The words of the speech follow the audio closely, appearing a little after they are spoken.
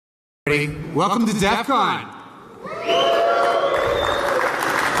Welcome to DEF CON.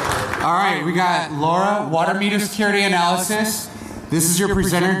 All right, we got Lora, water meter security analysis. This is your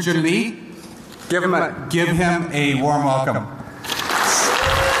presenter, Jun Lee. Give him a warm welcome.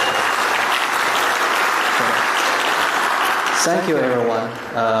 Thank you, everyone.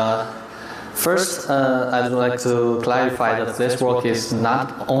 First, I'd like to clarify that this work is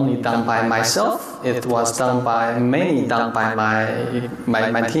not only done by myself. It was done by my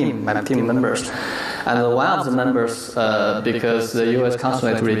team members. And one of the members, because the U.S.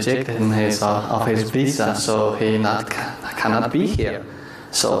 consulate rejected his visa, so he cannot be here.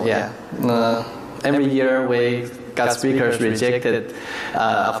 So yeah, every year we got speakers rejected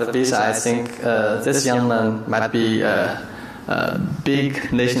of the visa. I think this young man might be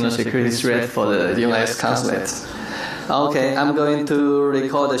big national security threat for the U.S. consulate. Okay, I'm going to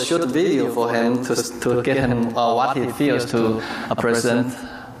record a short video for him to get him what it feels to present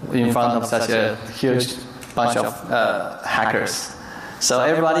in front of such a huge bunch of hackers. So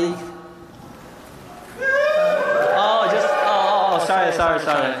everybody. Sorry.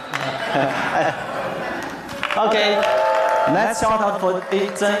 Okay, let's shout out for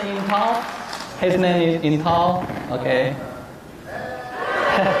Zhen Yintao. His name is Yintao. Okay.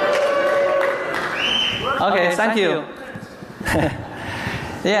 Okay, thank you.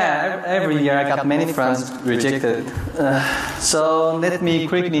 Yeah, every year I got many friends rejected. So let me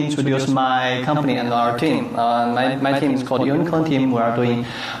quickly introduce my company and our team. My team is called Unicorn Team. We are doing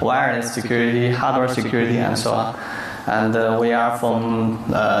wireless security, hardware security, and so on. And we are from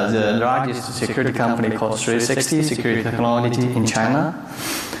the largest security company called 360 Security Technology in China.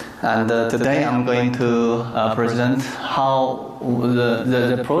 And today I'm going to present how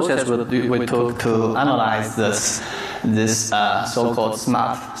the process we took to analyze this so-called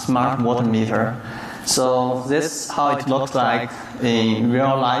smart water meter. So this how it looks like in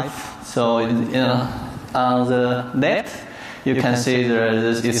real life. So on the left you can see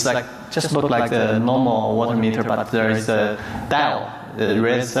it's like just look like the normal water meter, but there is a dial, the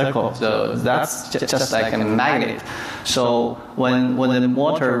red circle. So that's just like a magnet. So when the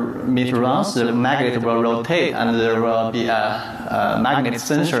water meter runs, the magnet will rotate, and there will be a magnet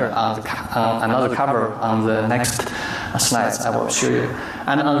sensor on another cover on the next slides I will show you.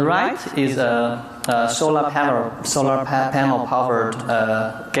 And on the right is a solar panel powered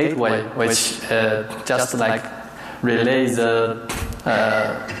gateway, which just like relays the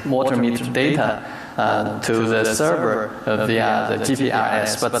water meter data to the server via the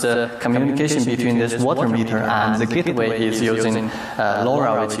GPRS, but the communication between this water meter and the gateway is using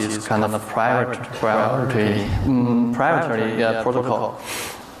Lora, which is kind of a proprietary protocol.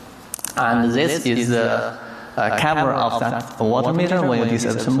 And this is the cover of that water meter. When you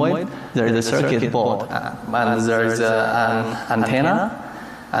disassemble it, there is a circuit board, and there is an antenna,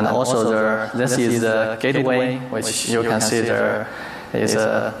 and also this is the gateway, which you can see there is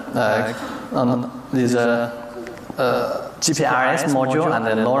a GPRS module and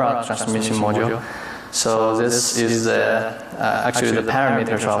a LoRa transmission module. So this is actually the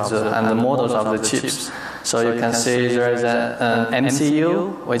parameters and the models of the chips. So you can see there is an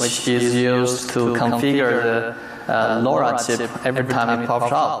MCU which is used to configure the LoRa chip every time it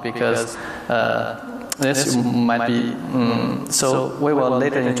pops up, because this might be. So we will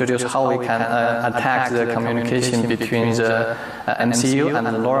later introduce how we can attack the communication between the MCU and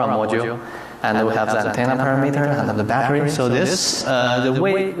the LoRa module. And we have the antenna parameter and the battery. So this, the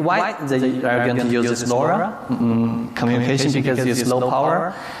way why they are going to use this LoRa communication, because it's low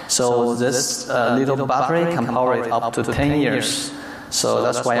power. So this little battery can power it up to 10 years. So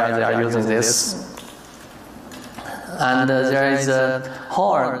that's why they are using this. And there is a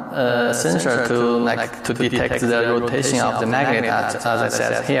Hall sensor to detect the rotation of the magnet, as I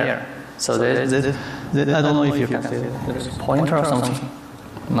said here. So I don't know if you can see it. There's a pointer or something.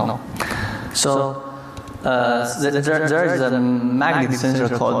 No. So there is a magnet sensor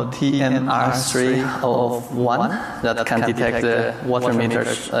called TNR301 that can detect the water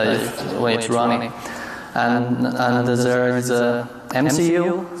meters when it's running. And there is a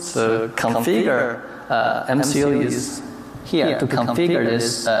MCU, so configure. MCU is here to configure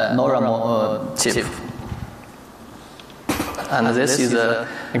this LoRa chip. And this is a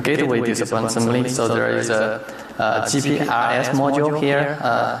gateway disassembly. So there is a GPRS module here,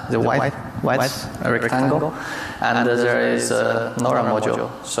 the white rectangle, and there is a LoRa module.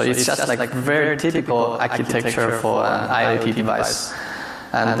 So it's just like very typical architecture for an IoT device.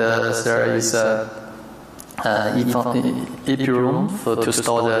 And there is a EEPROM to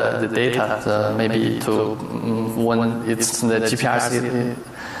store the data, maybe to when it's the GPRS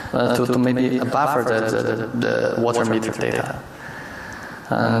to maybe buffer the water meter data.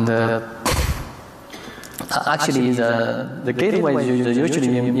 And actually, the gateway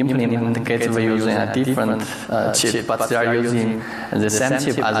usually implement the gateway using a different chip, but they are using the same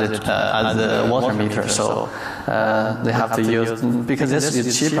chip as the water meter. So they have to use, because this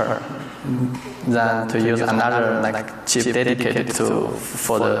is cheaper than to use another like chip dedicated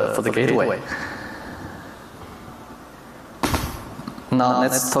for the gateway. Now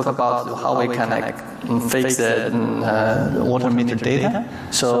let's talk about how we can fix the water meter data.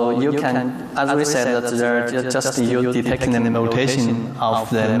 So you can, as we said, that they're just you detecting the mutation of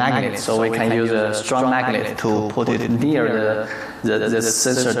the magnet. So we can use a strong magnet to put it near the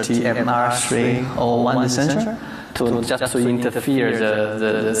sensor TMR301 sensor to interfere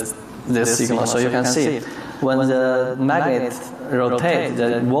the signal. So you can see when the magnet rotates,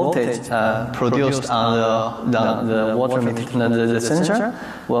 the voltage produced on the water meter, the sensor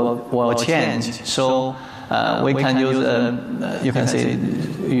will change. So we can use, you can see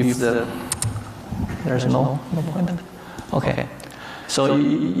if there's no point. Okay. So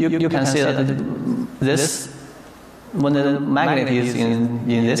you can see that this, when the magnet is in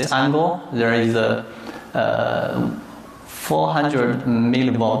this angle, there is a 400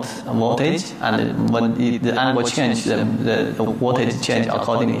 millivolt voltage, and when the angle changes, the voltage change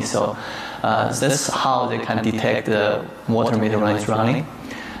accordingly. So that's how they can detect the water meter when it's running.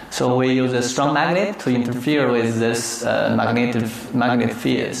 So we use a strong magnet to interfere with this magnetic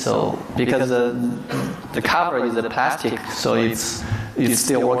field. So because the cover is a plastic, so it's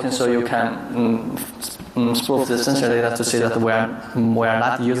still working. So you can spoof the sensor data to see that we are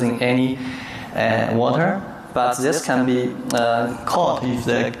not using any water. But this can be caught if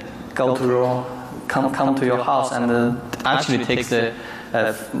they come to your house and actually take the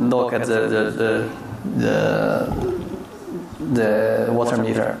look at the water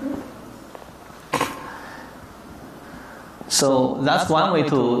meter. So that's one way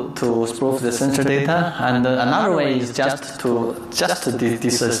to spoof the sensor data, and another way is just to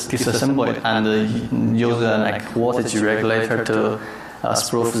disassemble it and use a voltage regulator to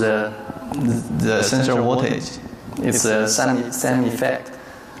spoof the sensor voltage. It's a same effect.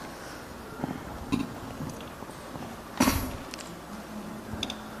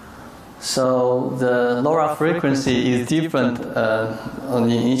 So the Lora frequency is different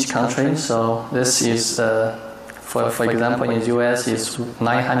in each country. So this is, for example, in the US is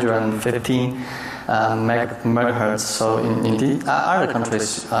 915 megahertz. So in the other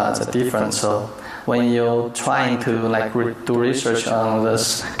countries it's different. So when you're trying to do research on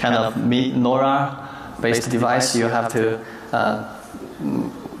this kind of Lora-based device, you have to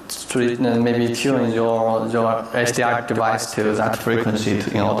maybe tune your HDR device to that frequency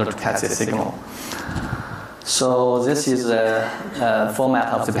in order to catch the signal. So this is the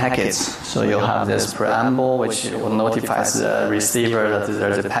format of the packets. So you have this preamble, which will notify the receiver that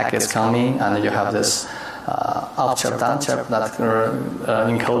there's a packet coming, and you have this up chirp, down chirp that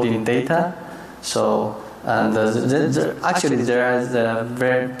encoding data. So, and actually there is a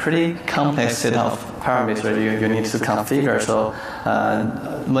pretty complex set of parameters you need to configure. So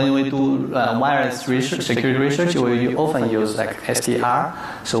when we do wireless research, security research, we often use SDR.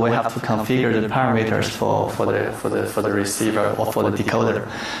 So we have to configure the parameters for the receiver or for the decoder.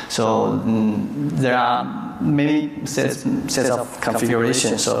 So there are many sets of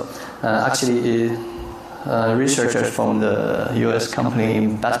configurations. So actually, researchers from the U.S. company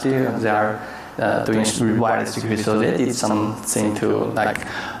in Bastille, they are doing wireless security, so they did something to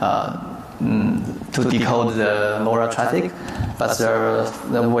decode the LoRa traffic, but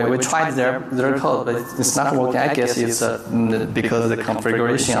we tried their code, but it's not working. I guess it's because the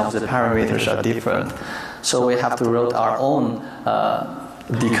configuration of the parameters are different. So we have to write our own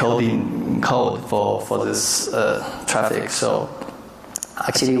decoding code for this traffic. So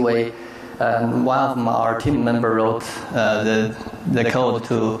actually, one of our team members wrote the code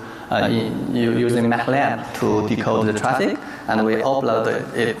to using MATLAB to decode the traffic, and we upload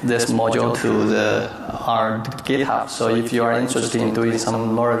this module to our GitHub. So if you are interested in doing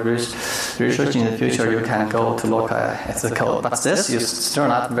some more research in the future, you can go to look at the code. But this is still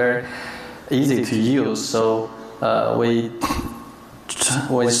not very easy to use, so we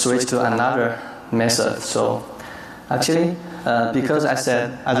switched to another method. So actually, because as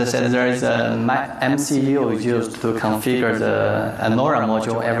I said, there is a MCU used to configure the LoRa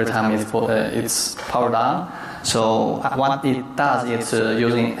module every time it's powered on. So what it does is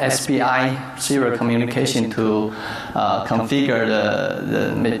using SPI serial communication to configure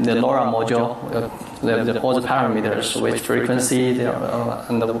the LoRa module, all the parameters, which frequency,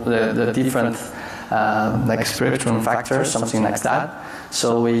 and the different spectrum factors, something like that.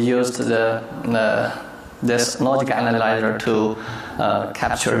 So we used this logic analyzer to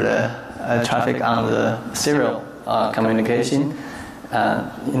capture the traffic on the serial communication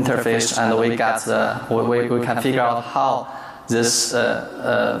interface, and we can figure out how this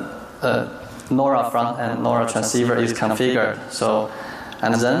Lora front and Lora transceiver is configured. So,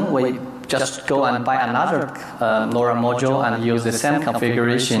 and then we just go and buy another Lora module and use the same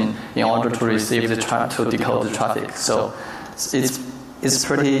configuration in order to receive to decode the traffic. So it's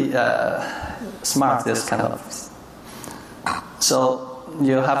pretty smart, this kind of. So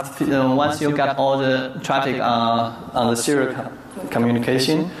you have once you got all the traffic on the serial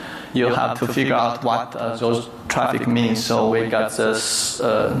communication, you have to figure out what those traffic means. So we got this.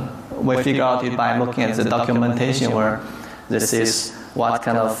 We figure out it by looking at the documentation where this is what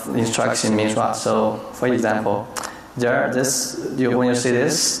kind of instruction means what. So, for example, when you see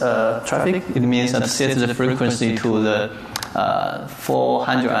this traffic, it means that set the frequency to the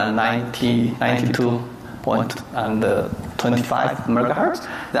 492.25 megahertz.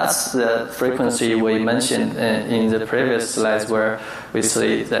 That's the frequency we mentioned in the previous slides, where we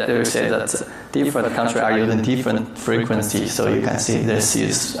say that different countries are using different frequencies. So you can see this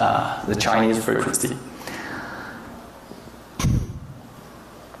is the Chinese frequency.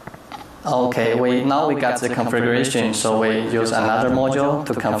 Okay, now we got the configuration, so we use another module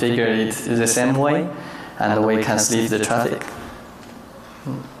to configure it the same way, and we can sleeve the traffic.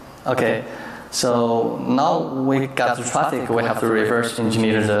 Okay, so now we got the traffic, we have to reverse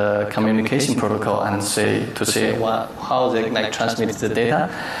engineer the communication protocol and see how they transmit the data.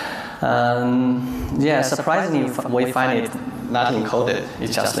 Surprisingly, we find it not encoded,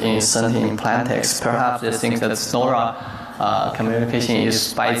 it's just sent in plain text. Perhaps they think that Lora communication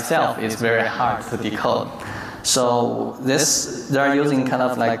is by itself is very hard to decode. So they're using kind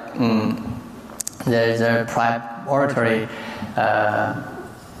of like their proprietary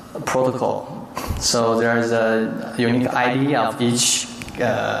protocol. So there's a unique ID of each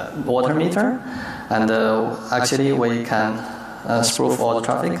water meter, and actually we can spoof all the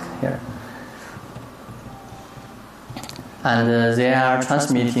traffic here. And they are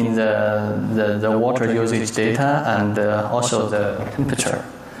transmitting the water usage data and also the temperature.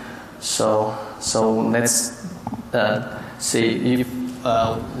 So let's see if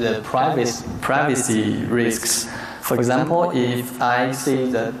the privacy risks. For example, if I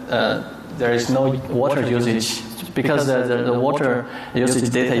see that there is no water usage, because the water usage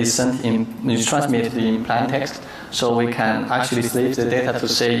data is transmitted in plain text, so we can actually sleeve the data to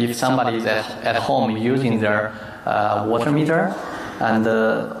say if somebody is at home using their water meter, and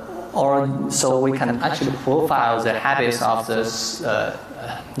so we can actually profile the habits of this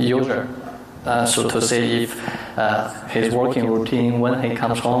user. So to say if his working routine, when he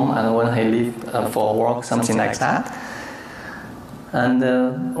comes home and when he leaves for work, something like that. And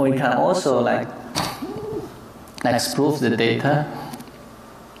we can also like spoof the data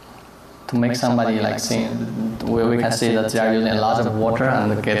to make somebody like see, where we can see that they are using a lot of water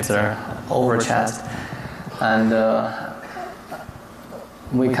and get their overcharged. And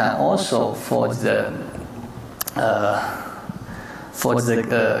we can also forge the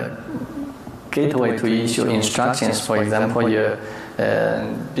gateway to issue instructions. For example,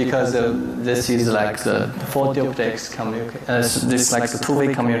 because this is like the 4 duplex this is like the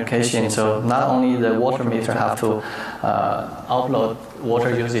two-way communication. So not only the water meter have to upload water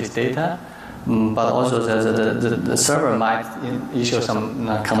usage data, but also the server might issue some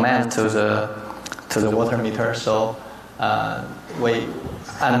command to the water meter. So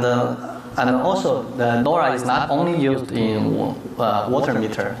and also the Lora is not only used in water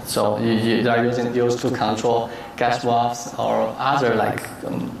meter. So they are used to control gas valves or other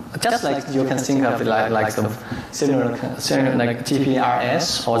just like you can think of it like similar like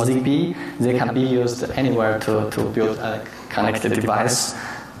GPRS or ZigBee. They can be used anywhere to build a connected device.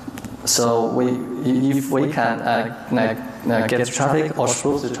 So if we can get traffic or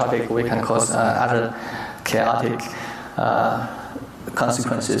spoof the traffic, we can cause other chaotic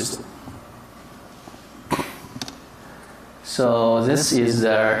consequences. So this is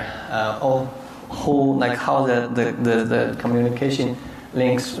their how the communication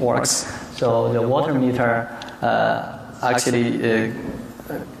links works. So the water meter actually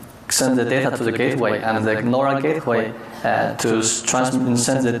sends the data to the gateway, and the Lora gateway to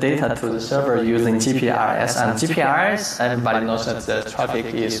send the data to the server using GPRS. And GPRS, everybody knows that the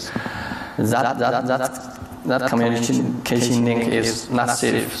traffic is that communication link is not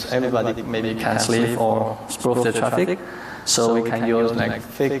safe. Everybody maybe can sleep or spoof the traffic. So we can use like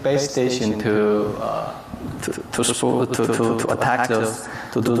fake base station to attack those,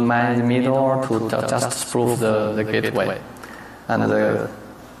 to do the man in the middle, or to just spoof the gateway. And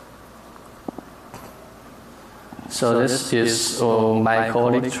So this is my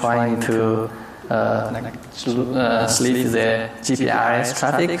colleague trying to sleeve the GPRS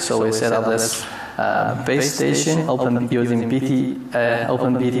traffic. So we set up this base station using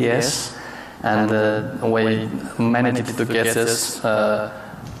OpenBTS, and we managed to get this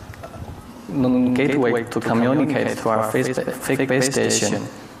gateway to communicate to our fake base station.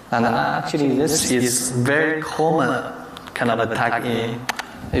 And actually, this is very common kind of attack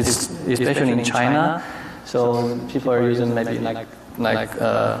especially in China. So people are using maybe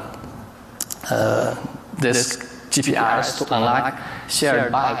this GPS to unlock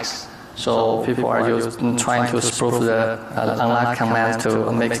shared bikes. So people are trying to spoof the unlock command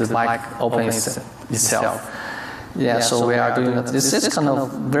to make the bike open itself. Yeah, so we are doing that. This is kind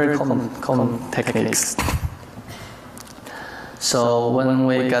of very common techniques. So when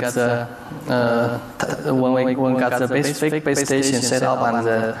we got the fake base station set up and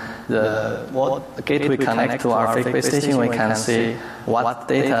the gateway connect to our fake base station, we can see what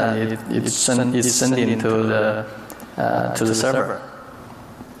data is sending to the server.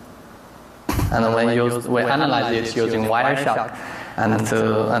 And we analyze it using Wireshark and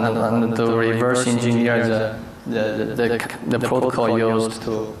to reverse engineer the protocol used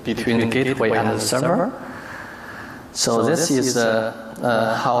between the gateway and the server. So this is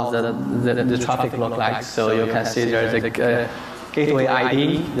how the traffic looks like. So you can see there's a gateway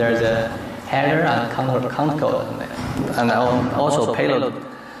ID, there's a header and count code, and also payload.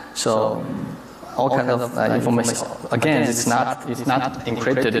 So all kinds of information. Again, it's not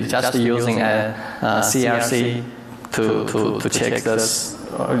encrypted. It's just using a CRC to check this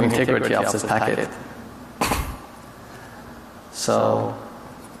integrity of this packet. So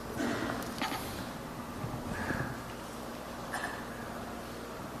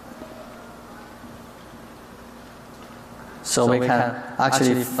we can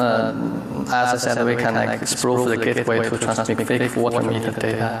actually, as I said, we can spoof the gateway to transmit fake water meter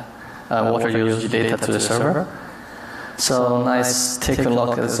data, water usage data to the server. So let's take a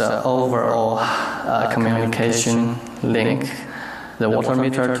look at the overall communication link: the water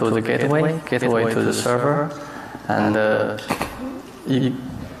meter to the gateway to the server, and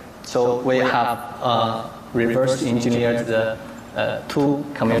so we have reverse engineered the two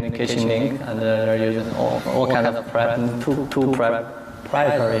communication link, and they're using all kinds of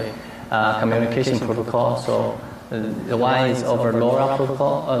proprietary communication protocol. So the one is over Lora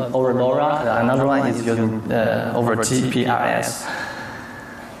protocol, over Lora. Another one is using over GPRS.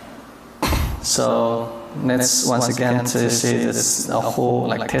 So let's once again to see this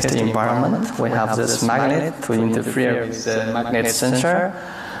whole test environment. We have this magnet to interfere with the magnet sensor.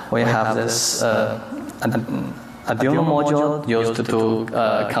 We have this Arduino module used to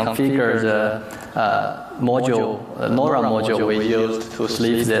configure the Lora module we used to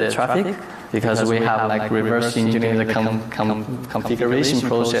sleeve the traffic, because we have reverse engineering the configuration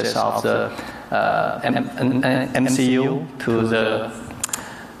process of the MCU to the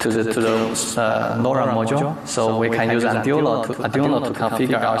Lora module. So we can use Arduino to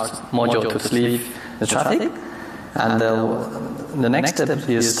configure our module to sleeve the traffic. And the next step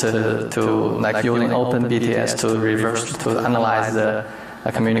is to using OpenBTS to analyze the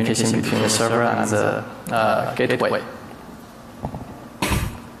communication between the server and the gateway.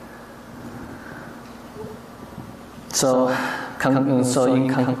 So in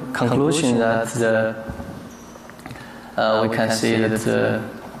conclusion, that we can see that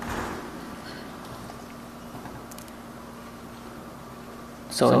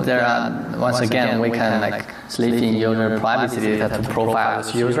so there are, once again, we can sleeve in user privacy data to profile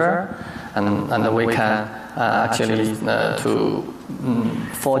this user, and we can actually to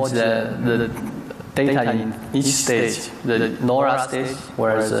forge the data in each stage. The Lora stage,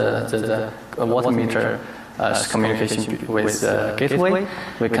 where the water meter communication with the gateway,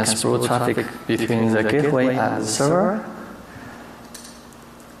 we can spoof traffic between the gateway and the server.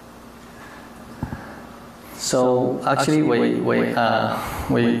 So actually, we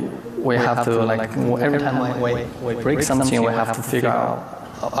have to every time we break something, we have to figure out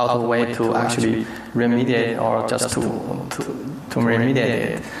a way to actually remediate or just to remediate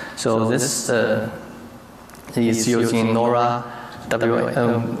it. So this is using Lora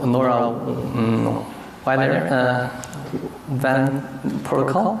WAN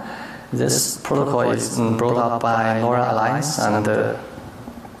protocol. This protocol is brought up by Lora Alliance, and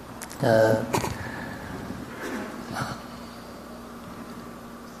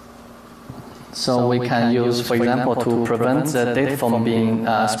So we can use, for example, to prevent the data from being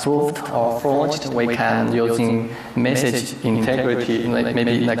spoofed or forged. We can using message integrity, like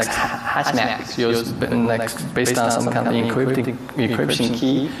maybe like hash maps, used like based on some kind of encryption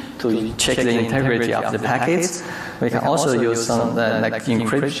key to check the integrity of the packets. We can also use some like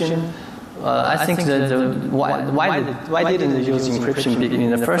encryption. I think why didn't they use encryption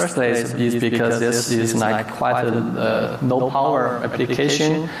in the first place is because this is like quite a low power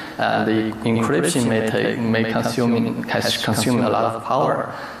application. The encryption may consume a lot of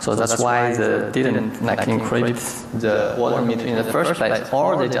power. So that's why they didn't like encrypt the water meter in the first place,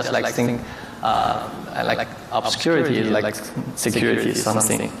 or they just like think like obscurity, like security,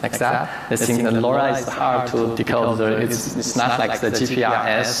 something like that. They think that Lora is hard to decode. It's not like the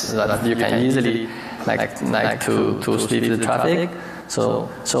GPRS that you can easily like to split the traffic. So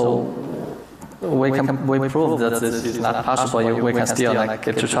we prove that this is not possible. We can still like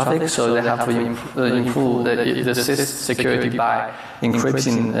get to traffic. So they have to improve the security by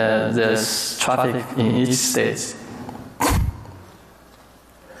encrypting the traffic in each stage.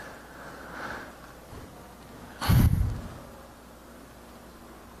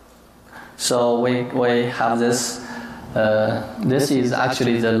 So we have this. This is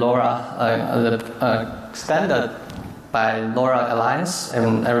actually the Lora the standard by Lora Alliance,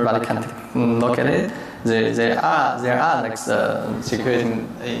 and everybody can look at it. There are like the security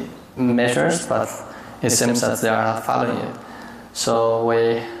measures, but it seems that they are not following it. So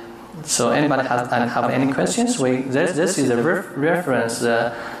anybody have any questions? This is a reference.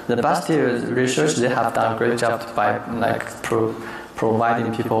 The Bastille research, they have done a great job by like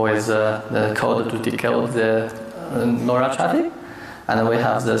providing people with the code to decode the Lora traffic, and we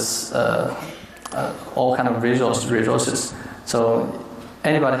have this all kind of resources. So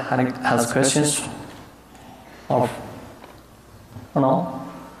anybody has questions? Or no?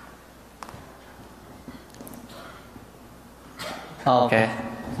 Okay,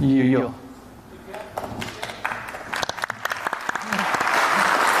 you.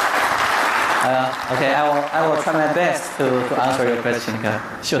 Okay, I will try my best to answer your question.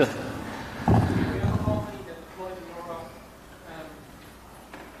 Shoot.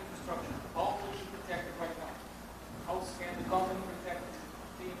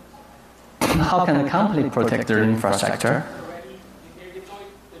 How can the company protect their infrastructure?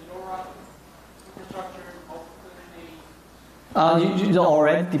 You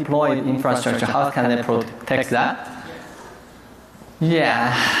already deployed infrastructure. How can they protect that?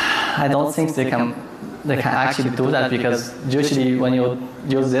 Yeah, I don't think they can actually do that, because usually when you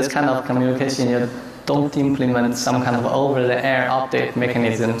use this kind of communication, you don't implement some kind of over-the-air update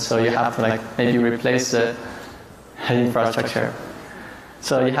mechanism. So you have to like maybe replace the infrastructure.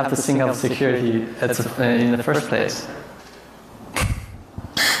 So you have to think of security in the first place.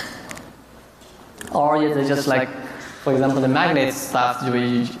 Or they just like, for example, the magnet stuff.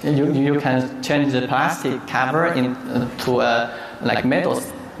 You can change the plastic cover into a like metal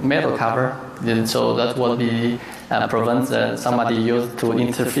cover. So that will be prevent somebody used to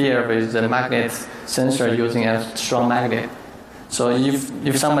interfere with the magnet sensor using a strong magnet. So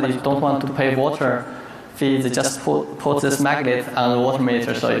if somebody don't want to pay water fee, they just put this magnet on the water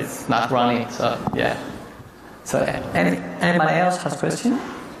meter, so it's not running. So yeah. So anybody else has a question?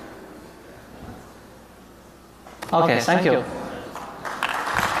 Okay, thank you.